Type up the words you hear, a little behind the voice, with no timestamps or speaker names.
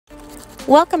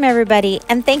Welcome everybody,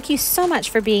 and thank you so much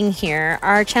for being here.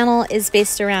 Our channel is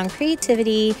based around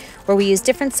creativity, where we use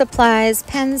different supplies,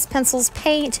 pens, pencils,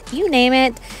 paint, you name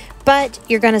it, but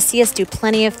you're going to see us do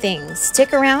plenty of things.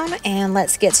 Stick around and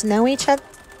let's get to know each other.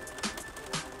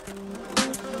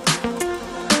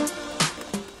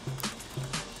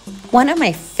 One of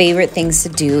my favorite things to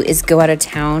do is go out of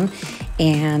town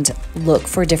and look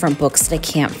for different books that I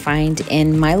can't find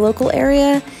in my local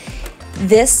area.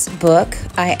 This book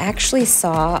I actually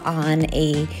saw on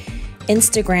a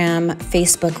Instagram,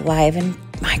 Facebook Live, and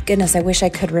my goodness, I wish I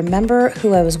could remember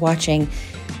who I was watching,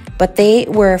 but they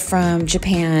were from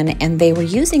Japan and they were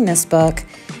using this book.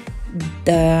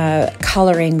 The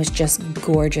coloring was just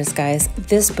gorgeous, guys.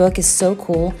 This book is so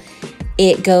cool.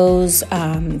 It goes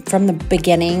from the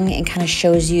beginning and kind of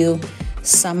shows you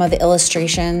some of the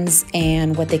illustrations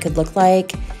and what they could look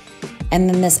like. And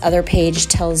then this other page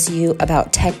tells you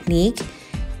about technique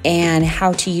and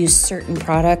how to use certain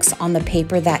products on the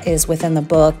paper that is within the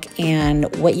book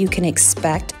and what you can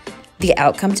expect the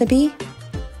outcome to be.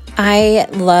 I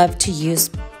love to use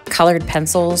colored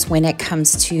pencils when it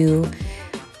comes to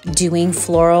doing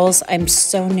florals. I'm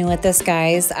so new at this,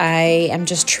 guys. I am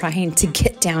just trying to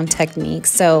get down technique.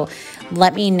 So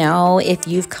let me know if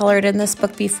you've colored in this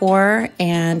book before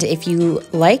and if you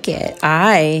like it.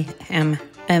 I am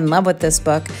in love with this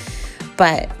book,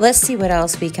 but let's see what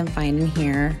else we can find in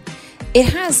here. It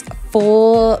has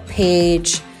full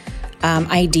page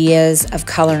ideas of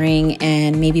coloring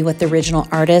and maybe what the original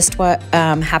artist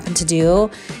happened to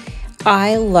do.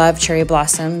 I love cherry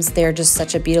blossoms. They're just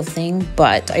such a beautiful thing,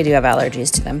 but I do have allergies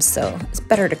to them, so it's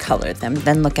better to color them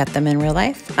than look at them in real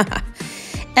life.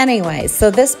 Anyway,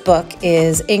 so this book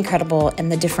is incredible in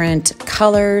the different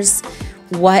colors,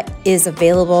 what is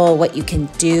available, what you can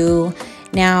do.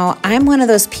 Now, I'm one of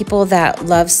those people that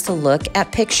loves to look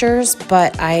at pictures,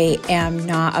 but I am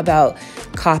not about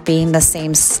copying the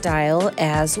same style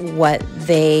as what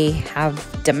they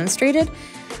have demonstrated.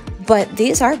 But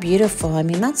these are beautiful. I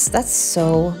mean, that's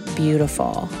so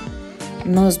beautiful.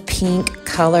 And those pink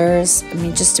colors, I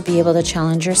mean, just to be able to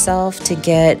challenge yourself to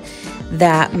get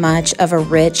that much of a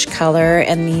rich color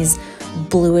and these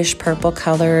bluish purple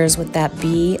colors with that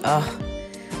bee. Oh,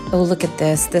 look at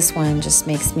this. This one just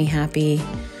makes me happy.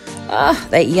 Oh,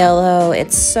 that yellow.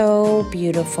 It's so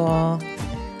beautiful.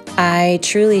 I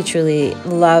truly, truly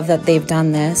love that they've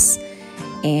done this.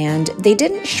 And they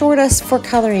didn't short us for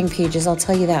coloring pages, I'll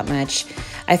tell you that much.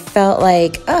 I felt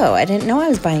like, oh, I didn't know I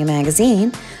was buying a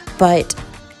magazine. But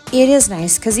it is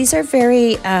nice because these are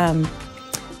very,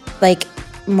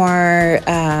 more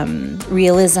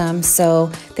realism. So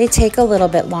they take a little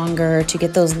bit longer to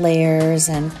get those layers.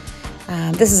 And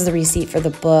this is the receipt for the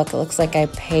book. It looks like I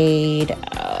paid,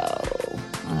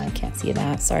 I can't see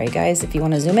that. Sorry, guys, if you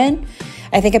want to zoom in.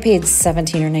 I think I paid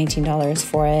 $17 or $19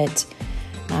 for it.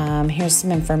 Here's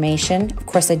some information. Of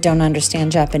course, I don't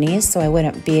understand Japanese, so I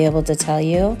wouldn't be able to tell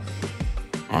you.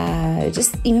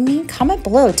 Just even comment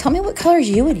below. Tell me what colors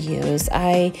you would use.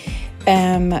 I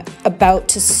am about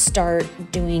to start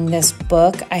doing this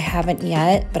book. I haven't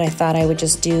yet, but I thought I would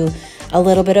just do a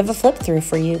little bit of a flip through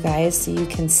for you guys so you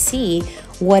can see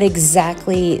what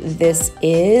exactly this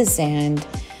is. And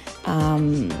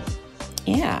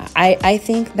yeah, I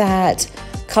think that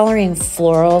coloring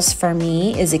florals for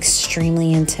me is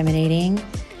extremely intimidating.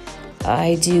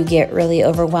 I do get really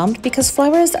overwhelmed because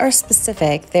flowers are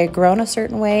specific. They're grown a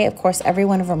certain way. Of course, every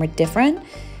one of them are different,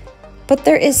 but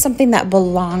there is something that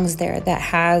belongs there that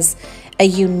has a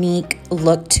unique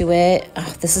look to it.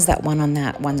 Oh, this is that one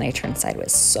that I turned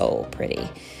sideways. So pretty.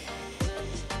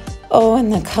 Oh,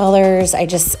 and the colors, I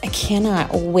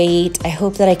cannot wait. I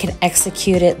hope that I can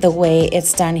execute it the way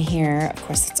it's done here. Of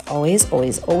course, it's always,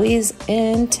 always, always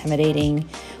intimidating.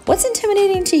 What's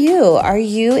intimidating to you? Are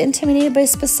you intimidated by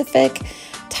specific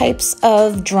types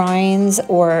of drawings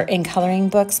or in coloring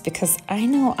books? Because I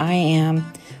know I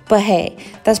am. But hey,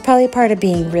 that's probably part of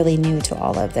being really new to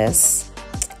all of this,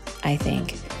 I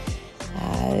think.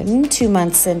 2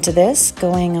 months into this,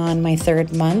 going on my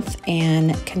 3rd month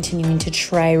and continuing to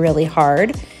try really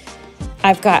hard.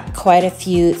 I've got quite a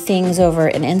few things over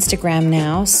in Instagram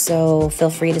now, so feel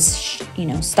free to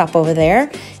stop over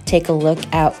there, take a look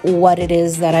at what it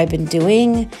is that I've been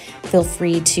doing. Feel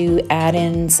free to add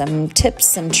in some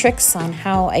tips and tricks on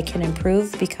how I can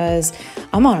improve, because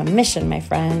I'm on a mission, my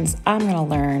friends. I'm going to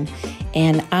learn,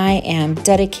 and I am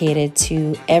dedicated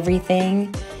to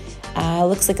everything.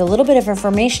 Looks like a little bit of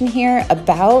information here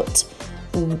about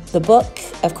the book.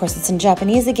 Of course, it's in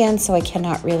Japanese again, so I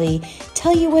cannot really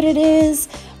tell you what it is,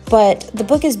 but the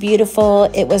book is beautiful.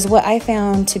 It was what I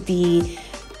found to be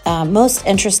most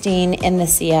interesting in the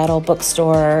Seattle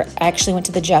bookstore. I actually went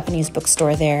to the Japanese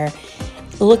bookstore there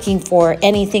looking for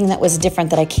anything that was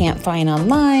different that I can't find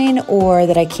online or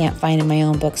that I can't find in my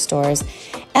own bookstores.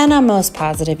 And I'm most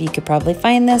positive you could probably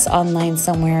find this online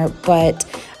somewhere, but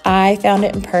I found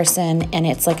it in person and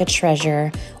it's like a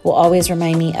treasure. Will always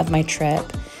remind me of my trip.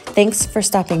 Thanks for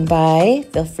stopping by.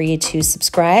 Feel free to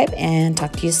subscribe and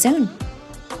talk to you soon.